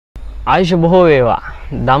ආයුෂ බොහෝ වේවා.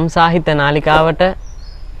 දම් සාහිත්‍ය නාලිකාවට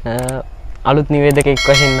අලුත් නිවේදකෙක්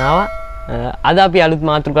වශයෙන් ආවා. අද අපි අලුත්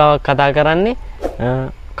මාතෘකාවක් කතා කරන්නේ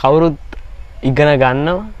කවුරුත් ඉගෙන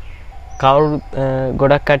ගන්නවා. කවුරුත්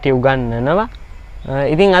ගොඩක් කට්ටිය උගන්වනවා.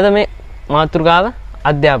 ඉතින් අද මේ මාතෘකාව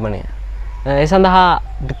අධ්‍යාපනය. ඒ සඳහා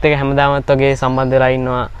පිට එක හැමදාමත් වගේ සම්බන්ධ වෙලා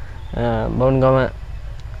ඉන්නවා බවුන්ගම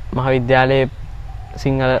මහාවිද්‍යාලයේ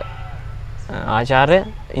සිංහල ආචාර්ය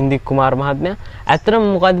ඉන්දික් කුමාර මහත්මයා. ඇත්තටම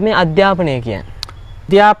මොකද්ද මේ අධ්‍යාපනය කියන්නේ?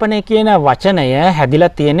 අධ්‍යාපනය කියන වචනය හැදිලා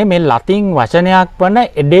තියෙන්නේ මේ ලතින් වචනයක් වන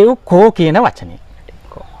එඩෙව්කෝ කියන වචනේ.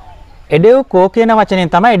 එඩෙව්කෝ කියන වචනේ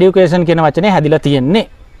තමයි এডুকেෂන් කියන වචනේ හැදිලා තියෙන්නේ.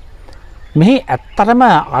 මෙහි ඇත්තටම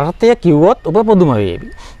අර්ථය කිව්වොත් ඔබ පුදුම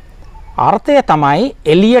වේවි. අර්ථය තමයි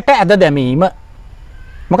එළියට ඇද දැමීම.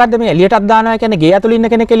 මොකද්ද මේ එළියටත් දානවා කියන්නේ ගේ ඇතුළේ ඉන්න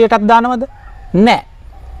කෙනෙක් එළියටත් දානවද? නැහැ.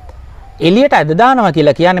 එළියට ඇද දානවා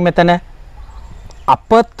කියලා කියන්නේ මෙතන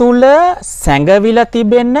අප තුල සැඟවිලා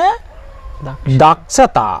තිබෙන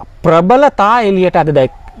දක්ෂතා ප්‍රබලතා එළියට ඇද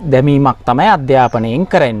දැමීමක් තමයි අධ්‍යාපනයෙන්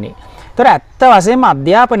කරන්නේ. ඒතර ඇත්ත වශයෙන්ම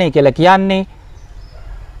අධ්‍යාපනය කියලා කියන්නේ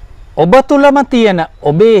ඔබ තුලම තියෙන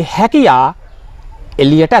ඔබේ හැකියා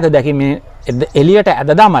එළියට ඇද දැකීමේ එළියට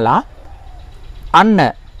ඇද දමලා අන්න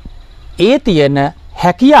ඒ තියෙන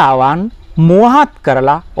හැකියාවන් මෝහත්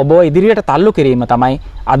කරලා ඔබ ඉදිරියට තල්ලු කිරීම තමයි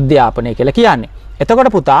අධ්‍යාපනය කියලා කියන්නේ.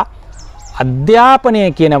 එතකොට පුතා අධ්‍යාපනය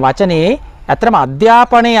කියන වචනේ ඇත්තටම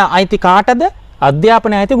අධ්‍යාපනය අයිති කාටද?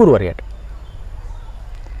 අධ්‍යාපනය අයිති ගුරුවරයාට.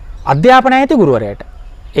 අධ්‍යාපනය අයිති ගුරුවරයාට.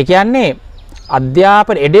 ඒ කියන්නේ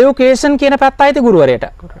අධ්‍යාපන এডুকেෂන් කියන පැත්ත අයිති ගුරුවරයාට.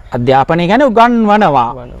 අධ්‍යාපනය කියන්නේ උගන්වනවා.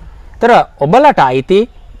 ඒතර ඔබලට අයිති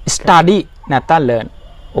ස්ටඩි නැත්නම් ලර්න්.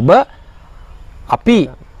 ඔබ අපි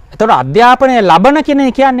එතකොට අධ්‍යාපනය ලබන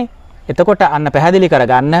කෙනෙක් කියන්නේ. එතකොට අන්න පැහැදිලි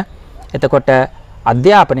කරගන්න. එතකොට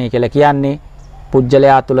අධ්‍යාපනය කියලා කියන්නේ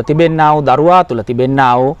පුජ්‍යලයා තුල තිබෙන්නා වූ දරුවා තුල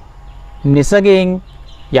තිබෙන්නා වූ නිසගෙන්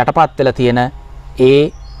යටපත් වෙලා තියෙන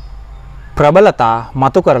ඒ ප්‍රබලතා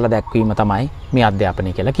මතු කරලා දැක්වීම තමයි මේ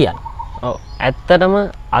අධ්‍යාපනය කියලා කියන්නේ. ඔව් ඇත්තටම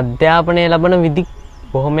අධ්‍යාපනය ලබන විදි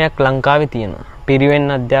බොහොමයක් ලංකාවේ තියෙනවා.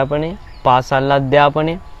 පිරිවෙන් අධ්‍යාපනය, පාසල්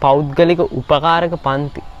අධ්‍යාපනය, පෞද්ගලික උපකාරක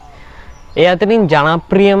පන්ති. ඒ අතරින්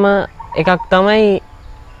ජනප්‍රියම එකක් තමයි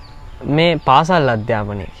මේ පාසල්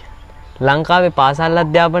අධ්‍යාපනය. ලංකාවේ පාසල්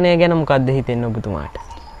අධ්‍යාපනය ගැන මොකක්ද හිතෙන්නේ ඔබතුමාට?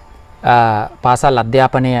 පාසල්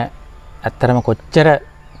අධ්‍යාපනය ඇත්තරම කොච්චර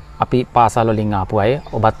අපි පාසල් වලින් ආපු අය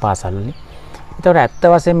ඔබත් පාසල් වලින්. ඒතකොට ඇත්ත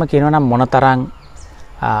වශයෙන්ම කියනවා නම් මොනතරම්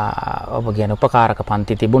ඔබ කියන උපකාරක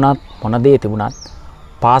පන්ති තිබුණත් මොන දේ තිබුණත්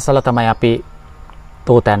පාසල තමයි අපි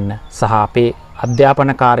තෝතැන්න සහ අපේ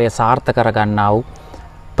අධ්‍යාපන කාර්යය සාර්ථක කරගන්නා වූ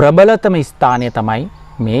ප්‍රබලතම ස්ථානය තමයි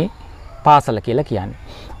මේ පාසල කියලා කියන්නේ.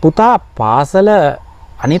 පුතා පාසල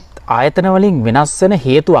අනිත් ආයතන වලින් වෙනස් වෙන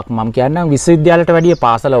හේතුවක් මම කියන්නම් විශ්වවිද්‍යාලයට වැඩිය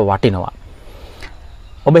පාසල වටිනවා.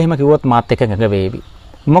 ඔබ එහෙම කිව්වොත් මාත් එක්ක එකඟ වේවි.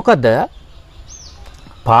 මොකද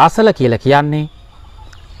පාසල කියලා කියන්නේ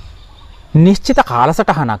නිශ්චිත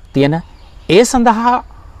කාලසටහනක් තියෙන ඒ සඳහා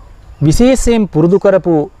විශේෂයෙන් පුරුදු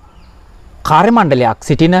කරපු කාර්ය මණ්ඩලයක්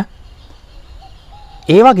සිටින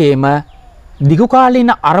ඒ වගේම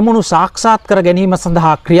දිගුකාලීන අරමුණු සාක්ෂාත් කර ගැනීම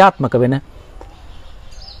සඳහා ක්‍රියාත්මක වෙන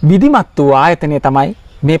විධිමත් වූ ආයතනය තමයි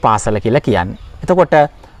මේ පාසල කියලා කියන්නේ. එතකොට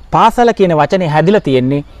පාසල කියන වචනේ හැදිලා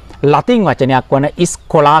තියෙන්නේ ලතින් වචනයක් වන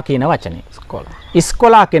ඉස්කොලා කියන වචනේ.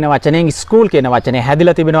 ඉස්කොලා කියන වචනයෙන් ස්කූල් කියන වචනේ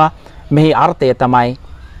හැදිලා තිබෙනවා. මෙහි අර්ථය තමයි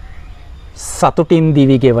සතුටින්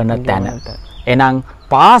දිවි ගෙවන තැන. එහෙනම්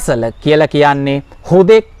පාසල කියලා කියන්නේ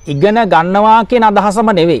හුදෙක් ඉගෙන ගන්නවා කියන අදහසම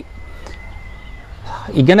නෙවෙයි.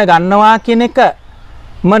 ඉගෙන ගන්නවා කියන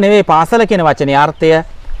එකම නෙවෙයි පාසල කියන වචනේ අර්ථය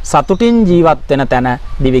සතුටින් ජීවත් වෙන තැන,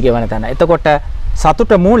 දිවි ගෙවන තැන. එතකොට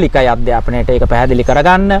සතුට මූලිකයි අධ්‍යාපනයට. ඒක පැහැදිලි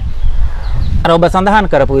කරගන්න. අර ඔබ සඳහන්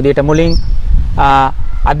කරපු විදිහට මුලින්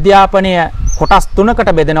අධ්‍යාපනය කොටස්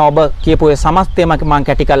තුනකට බෙදෙනවා. ඔබ කියපු ඒ සමස්තයම මම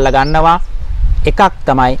කැටි කරලා ගන්නවා. එකක්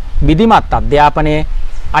තමයි විධිමත් අධ්‍යාපනය,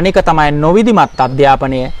 අනික තමයි නොවිධිමත්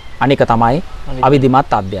අධ්‍යාපනය, අනික තමයි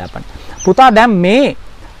අවිධිමත් අධ්‍යාපනය. පුතා දැන් මේ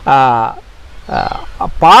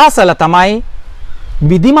පාසල තමයි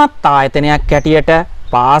විධිමත් ආයතනයක් හැටියට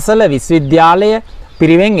පාසල, විශ්වවිද්‍යාලය,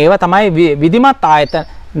 පිරිවෙන් ඒවා තමයි විධිමත්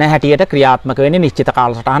ආයතන හැටියට ක්‍රියාත්මක වෙන්නේ. නිශ්චිත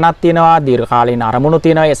කාලසටහනක් තියෙනවා, දීර්ඝ කාලීන අරමුණු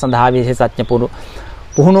තියෙනවා. ඒ සඳහා විශේෂඥ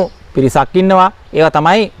පුහුණු පිරිසක් ඉන්නවා. ඒවා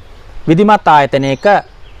තමයි විධිමත් ආයතනයක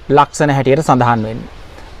ලක්ෂණ හැටියට සඳහන් වෙන්නේ.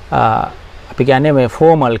 අපි කියන්නේ මේ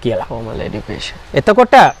ෆෝමල් කියලා. Formal education.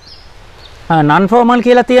 එතකොට නන් ෆෝමල්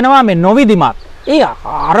කියලා තියෙනවා මේ නොවිධිමත්. ඒ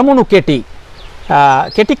අරමුණු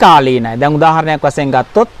කෙටි කාලීනයි. දැන් උදාහරණයක් වශයෙන්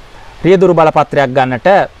ගත්තොත් රියදුරු බලපත්‍රයක් ගන්නට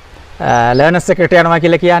ලර්නර්ස් එකට යනවා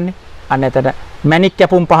කියලා කියන්නේ. අන්න එතන මැණික්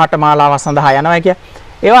කැපුම් පහට මාලාව සඳහා යනවා කිය.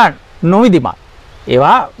 ඒවා නොවිධිමත්.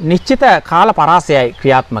 ඒවා නිශ්චිත කාල පරාසයයි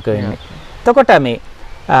ක්‍රියාත්මක වෙන්නේ. එතකොට මේ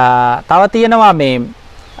තව තියෙනවා මේ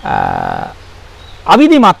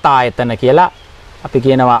අවිධිමත් ආයතන කියලා අපි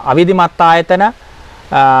කියනවා අවිධිමත් ආයතන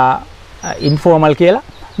ඉන්ෆෝමල් කියලා.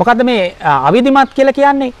 මොකද්ද මේ අවිධිමත් කියලා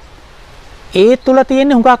කියන්නේ? ඒ තුල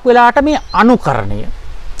තියෙන හුඟක් වෙලාවට මේ අනුකරණය.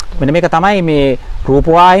 මෙන්න මේක තමයි මේ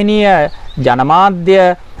රූපවාහිනිය ජනමාධ්‍ය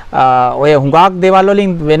ඔය හුඟක් දේවල්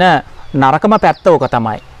වලින් වෙන නරකම පැත්ත ඕක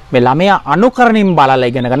තමයි. මේ ළමයා අනුකරණින් බලලා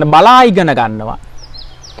ඉගෙන ගන්න බලා ඉගෙන ගන්නවා.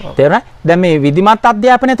 තේරුණා? දැන් මේ විධිමත්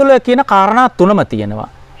අධ්‍යාපනය තුළ කියන කාරණා තුනම තියෙනවා.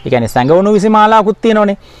 ඒ කියන්නේ සංගවණු විසමාලාවකුත්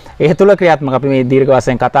තියෙනවනේ. ඒ තුළ ක්‍රියාත්මක අපි මේ දීර්ඝ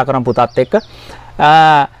වශයෙන් කතා කරමු පුතත් එක්ක.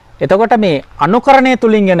 එතකොට මේ අනුකරණය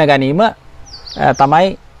තුලින් ඉගෙන ගැනීම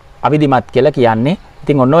තමයි අවිධිමත් කියලා කියන්නේ.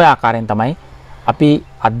 ඉතින් ඔන්න ඔය ආකාරයෙන් තමයි අපි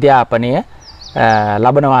අධ්‍යාපනය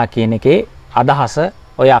ලබනවා කියන එකේ අදහස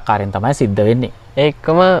ඔය ආකාරයෙන් තමයි සිද්ධ වෙන්නේ.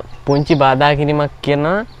 ඒකම පුංචි බාධා කිරීමක්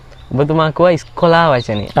කියනවා ඔබතුමා කිව්වා ඉස්කෝලා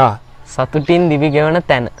වචනේ. සතුටින් දිවි ගෙවන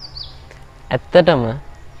තැන. ඇත්තටම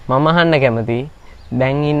මම අහන්න කැමතියි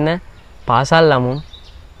දැන් ඉන්න පාසල් ළමුන්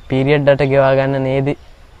පීරියඩ් ඩට ගෙවා ගන්න නේද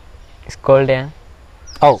ඉස්කෝලට යන?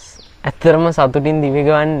 ඔව්. ඇත්තටම සතුටින් දිවි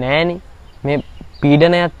ගෙවන්නේ නැහනේ. මේ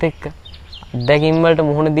පීඩනයත් එක්ක අත්දැකීම් වලට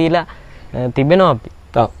මුහුණ දීලා තිබෙනවා අපි.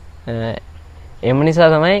 ඔව්. එම නිසා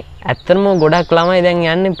තමයි ඇත්තටම ගොඩක් ළමයි දැන්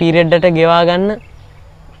යන්නේ පීරියඩ් ඩට ගෙවා ගන්න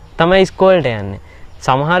තමයි ඉස්කෝලට යන්නේ.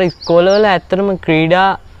 සමහර ඉස්කෝලවල ඇත්තටම ක්‍රීඩා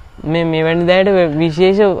මෙවැනි දෙයකට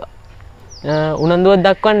විශේෂ උනන්දුවක්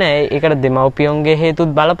දක්වන්නේ නැහැ. ඒකට දෙමව්පියන්ගේ හේතුත්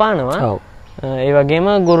බලපානවා. ඔව්. ඒ වගේම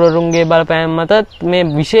ගුරුවරුන්ගේ බලපෑම මතත් මේ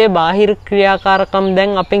විෂය බාහිර ක්‍රියාකාරකම්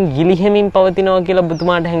දැන් අපෙන් ගිලිහෙමින් පවතිනවා කියලා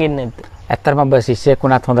ඔබතුමාට හැඟෙන්නේ නැද්ද? ඇත්තටම ඔබ ශිෂ්‍යයෙක්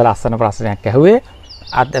වුණත් හොඳ ලස්සන ප්‍රශ්නයක් ඇහුවේ.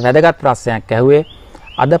 වැදගත් ප්‍රශ්නයක් ඇහුවේ.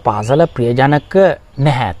 අද පාසල ප්‍රියජනක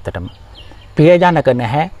නැහැ ඇත්තටම. ප්‍රියජනක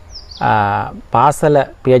නැහැ. පාසල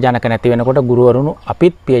ප්‍රියජනක නැති වෙනකොට ගුරුවරුන්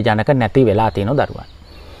අපිත් ප්‍රියජනක නැති වෙලා තියෙන දරුවන්.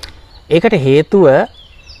 ඒකට හේතුව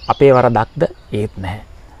අපේ වරදක්ද? ඒත් නැහැ.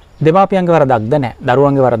 දෙමාපියන්ගේ වරදක්ද? නැහැ.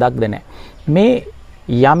 දරුවන්ගේ වරදක්ද? නැහැ. මේ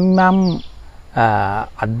යම් යම්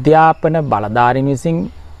අධ්‍යාපන බලධාරීන් විසින්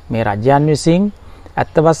මේ රජයන් විසින්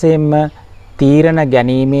ඇත්ත වශයෙන්ම තීරණ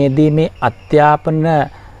ගැනීමේදී මේ අධ්‍යාපන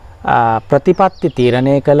ප්‍රතිපත්ති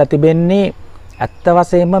තීරණය කළ තිබෙන්නේ ඇත්ත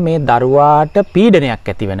වශයෙන්ම මේ දරුවාට පීඩනයක්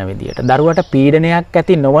ඇති වෙන විදියට. දරුවට පීඩනයක්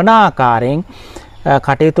ඇති නොවන ආකාරයෙන්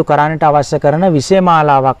කටයුතු කරන්නට අවශ්‍ය කරන විෂය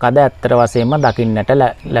මාලාවක් අද ඇත්තට වශයෙන්ම දකින්නට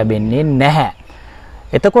ලැබෙන්නේ නැහැ.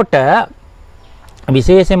 එතකොට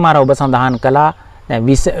විශේෂයෙන්ම අර ඔබ සඳහන් කළා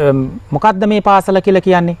මොකද්ද මේ පාසල කියලා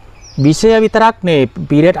කියන්නේ? විෂය විතරක් නෙවෙයි,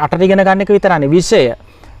 පීරියඩ් 8 ඉගෙන ගන්න එක විතරක් නෙවෙයි.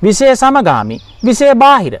 විෂය සමගාමී, විෂය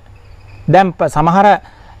බාහිර. දැන් සමහර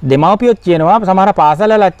දෙමව්පියොත් කියනවා, සමහර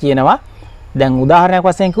පාසලලත් කියනවා, දැන් උදාහරණයක්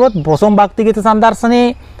වශයෙන් කිව්වොත් පොසොන් භක්ති ගීත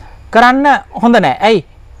සම්දර්ශනේ කරන්න හොඳ නැහැ. ඇයි?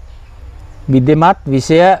 විද්‍යමත්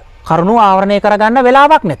විෂය කරුණු ආවරණය කරගන්න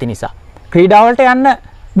වෙලාවක් නැති නිසා. ක්‍රීඩා වලට යන්න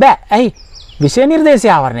බෑ. ඇයි? විෂය නිර්දේශය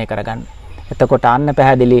ආවරණය කරගන්න. එතකොට අන්න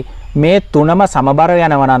පැහැදිලි මේ තුනම සමබර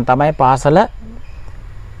යනවා නම් තමයි පාසල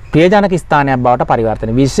ප්‍රියජනක ස්ථානයක් බවට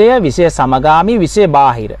පරිවර්තනය. විෂය, විෂය සමගාමී, විෂය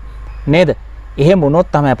බාහිර. නේද? එහෙම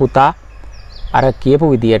වුණොත් තමයි පුතා අර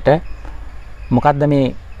කියපු විදියට මොකද්ද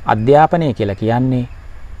මේ අධ්‍යාපනය කියලා කියන්නේ?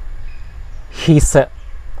 හිස,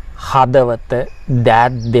 හදවත,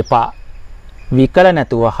 දෑත් දෙපා විකල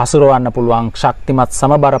නැතුව හසුරවන්න පුළුවන් ශක්තිමත්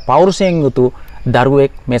සමබර පෞරුෂයෙන් යුතු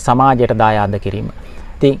දරුවෙක් මේ සමාජයට දායාද කිරීම.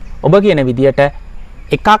 ඉතින් ඔබ කියන විදියට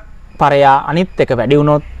එකක් පරයා අනිත් එක වැඩි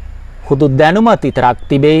වුණොත් හුදු දැනුම විතරක්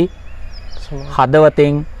තිබෙයි,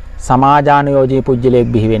 හදවතෙන් සමාජානුයෝජී පුජ්‍යලයක්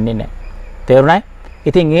බිහි වෙන්නේ නැහැ. තේරුණායි?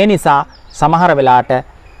 ඉතින් ඒ නිසා සමහර වෙලාවට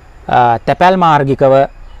තැපැල් මාර්ගිකව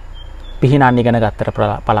පිහිනන් ඉගෙන ගත්තට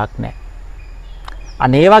පළක් නැහැ.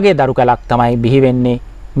 අනේ වගේ දරු කලක් තමයි බිහි වෙන්නේ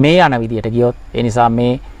මේ යන විදියට ගියොත්. ඒ නිසා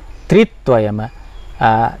මේ ත්‍රිත්වයම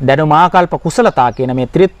දැනුම ආකල්ප කුසලතා කියන මේ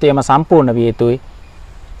ත්‍රිත්වයම සම්පූර්ණ විය යුතුයි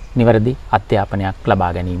නිවැරදි අධ්‍යාපනයක්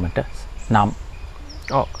ලබා ගැනීමට නම්.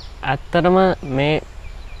 ඔව්. ඇත්තටම මේ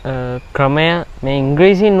ක්‍රමය මේ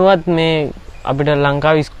ඉංග්‍රීසියෙන් නුවත් මේ අපිට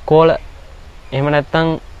ලංකාවේ ඉස්කෝල එහෙම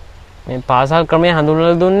නැත්නම් මේ පාසල් ක්‍රමය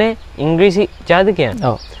හඳුන්වලා දුන්නේ ඉංග්‍රීසි ජාතිකයන්.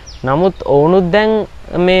 ඔව්. නමුත් ඔවුනුත් දැන්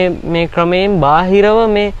මේ ක්‍රමයෙන් බාහිරව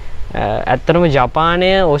මේ ඇත්තටම ජපානය,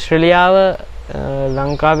 ඕස්ට්‍රේලියාව,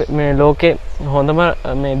 ලංකාවේ මේ ලෝකේ හොඳම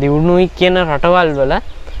මේ දියුණුයි කියන රටවල් වල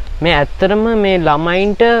මේ ඇත්තටම මේ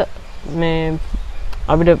ළමයින්ට මේ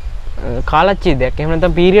අපිට කාලච්චේදයක් එහෙම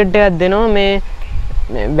නැත්නම් පීරියඩ් එකක් දෙනවා මේ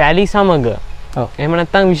වැලි සමග. ඔව්. එහෙම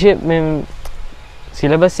නැත්නම් විශේෂ මේ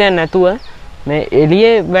සිලබස් එක නැතුව මේ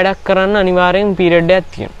එළියේ වැඩක් කරන්න අනිවාර්යෙන් පීරියඩ් එකක්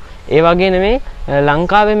තියෙනවා. ඒ වගේ නෙමෙයි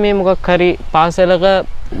ලංකාවේ මේ මොකක් හරි පාසලක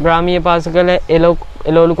ග්‍රාමීය පාසලක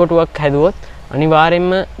එළවලු කොටුවක් හැදුවොත්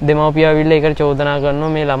අනිවාර්යෙන්ම දෙමව්පියෝ ඇවිල්ලා ඒකට චෝදනා කරනවා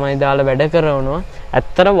මේ ළමයි දාලා වැඩ කරනවා.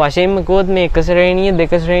 ඇත්තට වශයෙන්ම කිව්වොත් මේ එක ශ්‍රේණිය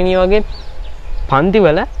දෙක ශ්‍රේණිය වගේ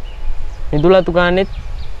පන්තිවල මිදුලතු ගන්නෙත්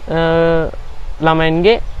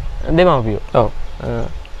ළමයින්ගේ දෙමව්පියෝ. ඔව්.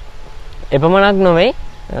 එපමණක් නොවේ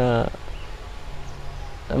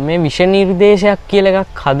මේ විෂය නිර්දේශයක් කියලා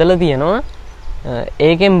එකක් හදලා තියෙනවා.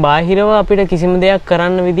 ඒකෙන් බාහිරව අපිට කිසිම දෙයක්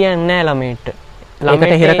කරන්න විදියක් නැහැ ළමයින්ට.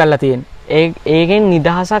 ළමයට හිර කරලා තියෙන්නේ. ඒකෙන්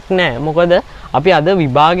නිදහසක් නැහැ. මොකද අපි අද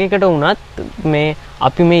විභාගයකට වුණත් මේ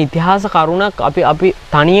අපි මේ ඉතිහාස කරුණක් අපි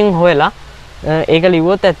තනියෙන් හොයලා ඒක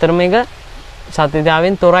ලිව්වොත් ඇත්තටම මේක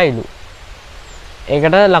සත්‍යතාවෙන් තොරයිලු.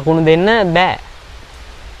 ඒකට ලකුණු දෙන්න බෑ.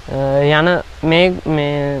 යන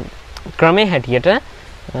මේ ක්‍රමේ හැටියට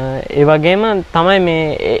ඒ වගේම තමයි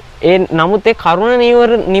මේ ඒ නමුත් ඒ කරුණ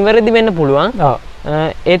නිවැරදි වෙන්න පුළුවන්.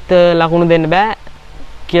 ඒත් ලකුණු දෙන්න බෑ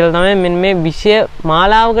කියලා තමයි මෙන්න මේ විෂය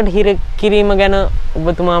මාලාවකට හිර කිරීම ගැන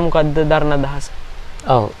ඔබතුමා මොකද්ද දරන අදහස?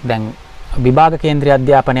 ඔව් දැන් විභාග කේන්ද්‍රීය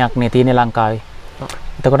අධ්‍යාපනයක් නේ තියෙන්නේ ලංකාවේ.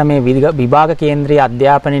 එතකොට මේ විභාග කේන්ද්‍රීය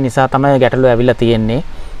අධ්‍යාපනය නිසා තමයි ගැටලුව ඇවිල්ලා තියෙන්නේ.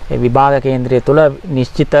 ඒ විභාග කේන්ද්‍රය තුල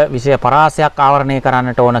නිශ්චිත විෂය පරාසයක් ආවරණය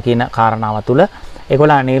කරන්නට ඕන කියන කාරණාව තුල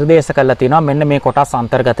ඒගොල්ලන් නිර්දේශ කළා තියෙනවා මෙන්න මේ කොටස්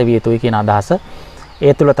අන්තර්ගත විය යුතුයි කියන අදහස.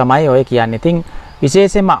 ඒ තුල තමයි ඔය කියන්නේ. ඉතින්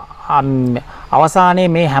විශේෂයෙන්ම අවසානයේ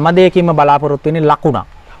මේ හැම දෙයකින්ම බලාපොරොත්තු වෙන්නේ ලකුණ.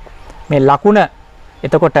 මේ ලකුණ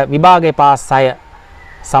එතකොට විභාගේ පාස් අය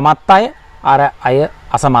සමත් අය අර අය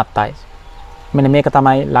අසමත් අය. මෙන්න මේක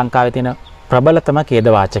තමයි ලංකාවේ තියෙන ප්‍රබලතම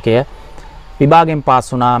ඛේදවාචකය. විභාගෙන්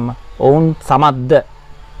පාස් වුණාම ඔවුන් සමත්ද?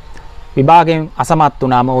 විභාගෙන් අසමත්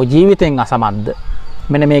වුණාම ඔව් ජීවිතෙන් අසමත්ද?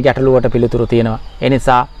 මෙන්න මේ ගැටලුවට පිළිතුරු තියෙනවා. ඒ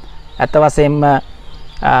නිසා අත් වශයෙන්ම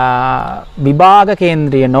විභාග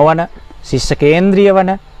කේන්ද්‍රීය නොවන ශිෂ්‍ය කේන්ද්‍රීය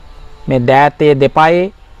වන මේ දෑතේ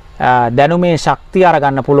දෙපයේ දැනුමේ ශක්තිය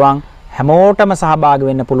අරගන්න පුළුවන් හැමෝටම සහභාගී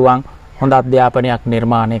වෙන්න පුළුවන් හොඳ අධ්‍යාපනයක්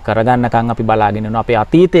නිර්මාණය කරගන්නකම් අපි බලාගෙන යනවා. අපේ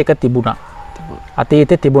අතීතයක තිබුණා.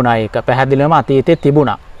 අතීතේ තිබුණා ඒක. පැහැදිලිවම අතීතේ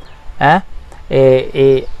තිබුණා.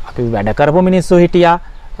 ඒ අපි වැඩ කරපු මිනිස්සු හිටියා.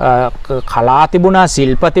 කලා තිබුණා,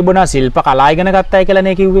 ශිල්ප තිබුණා, ශිල්ප කලා ඉගෙන ගත්තයි කියලා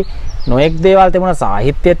නේ කිව්වේ. නොඑක් දේවල් තිබුණා,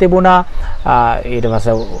 සාහිත්‍ය තිබුණා, ඊට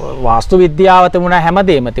පස්සේ වාස්තු විද්‍යාව තිබුණා,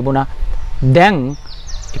 හැමදේම තිබුණා. දැන්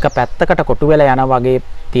එක පැත්තකට කොටු වෙලා යන වගේ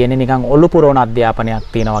තියෙන නිකන් ඔලු පුරවන අධ්‍යාපනයක්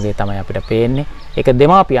තියෙන වගේ තමයි අපිට පේන්නේ. ඒක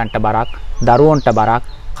දෙමාපියන්ට බරක්, දරුවන්ට බරක්.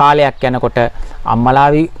 කාලයක් යනකොට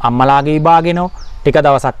අම්මලාගේ විභාග එනවා, ටික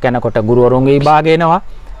දවසක් යනකොට ගුරුවරුන්ගේ විභාග එනවා,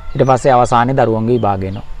 ඊට පස්සේ අවසානයේ දරුවන්ගේ විභාග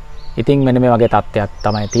එනවා. ඉතින් මෙන්න මේ වගේ තත්ත්වයක්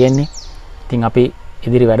තමයි තියෙන්නේ. ඉතින් අපි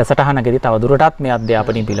ඉදිරි වැඩසටහනකදී තව දුරටත් මේ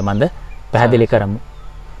අධ්‍යාපනය පිළිබඳ පැහැදිලි කරමු.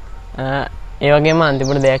 ඒ වගේම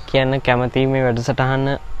අන්තිමට දෙයක් කියන්න කැමතියි මේ වැඩසටහන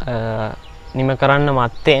නිම කරන්න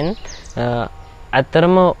මත්තෙන්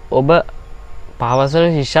ඇත්තරම ඔබ පහවසර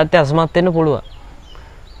ශිෂ්‍යත්වය අසමත් වෙන්න පුළුවන්.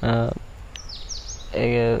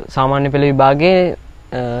 සාමාන්‍ය පෙළ විභාගයේ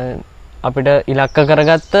අපිට ඉලක්ක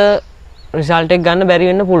කරගත්ත රිසල්ට් එක ගන්න බැරි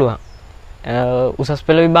වෙන්න පුළුවන්. උසස්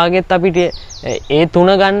පෙළ විභාගෙත් අපිට ඒ තුන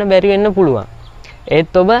ගන්න බැරි වෙන්න පුළුවන්.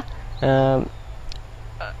 ඒත් ඔබ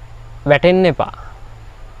වැටෙන්න එපා.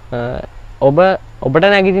 ඔබට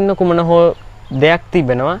නැගිටින්න කුමන හෝ දෙයක්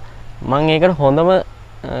තිබෙනවා. මම ඒකට හොඳම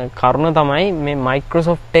කරුණ තමයි මේ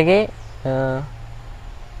මයික්‍රොසොෆ්ට් එකේ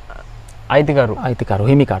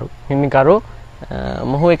හිමිකරු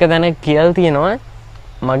මොහු එක දැන කියලා තියෙනවා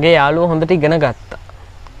මගේ යාළුවා හොඳට ඉගෙන ගත්තා.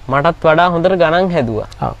 මටත් වඩා හොඳට ගණන්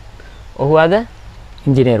හැදුවා. ඔහු අද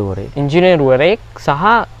ඉංජිනේරුවරයෙක් සහ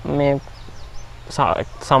මේ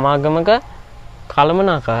සමාගමක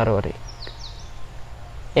කළමනාකාරවරයෙක්.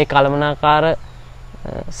 ඒ කළමනාකාර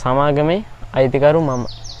සමාගමේ අයිතිකරු මම.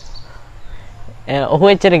 ඔහු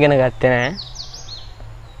එච්චර ඉගෙන ගත්තේ නැහැ.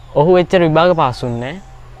 ඔහු එච්චර විභාග පාස් වුණේ නැහැ.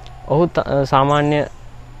 ඔහු සාමාන්‍ය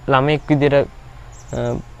ළමෙක් විදිහට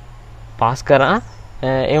පාස් කරා.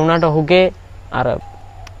 ඒ වුණාට ඔහුගේ අර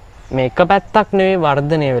මේ එක පැත්තක් නෙවෙයි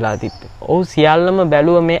වර්ධනය වෙලා තිබ්බේ. ඔහු සියල්ලම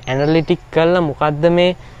බැලුව මේ ඇනලිටික් කරලා මොකද්ද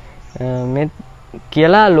මේ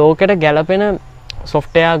කියලා ලෝකෙට ගැලපෙන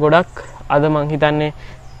සොෆ්ට්වෙයාර් ගොඩක් අද මං හිතන්නේ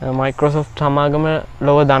මයික්‍රොසොෆ්ට් සමාගම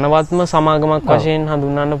ලොව ධනවත්ම සමාගමක් වශයෙන්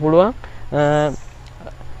හඳුන්වන්න පුළුවන්.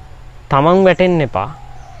 තමන් වැටෙන්න එපා.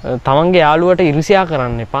 තමන්ගේ යාළුවට ඉරිසියා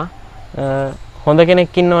කරන්න එපා. හොඳ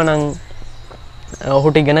කෙනෙක් ඉන්නවා නම්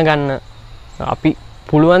ඔහුට ඉගෙන ගන්න අපි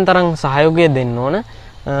පුළුවන් තරම් සහයෝගය දෙන්න ඕන.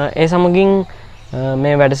 ඒ සමගින්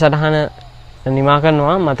මේ වැඩසටහන නිමා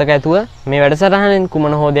කරනවා. මතක ඇතුව මේ වැඩසටහනෙන්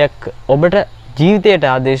කුමන හෝ දෙයක් ඔබට ජීවිතයට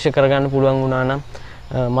ආදේශ කරගන්න පුළුවන් වුණා නම්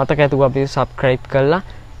මතක ඇතුව අපි සබ්ස්ක්‍රයිබ් කරලා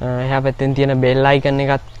එහා පැත්තෙන් තියෙන බෙල් අයිකන්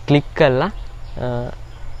එකත් ක්ලික් කරලා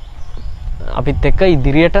අපිත් එක්ක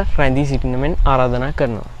ඉදිරියට රැඳී සිටින්න මෙන් ආරාධනා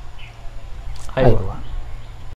කරනවා. අයුරුවා.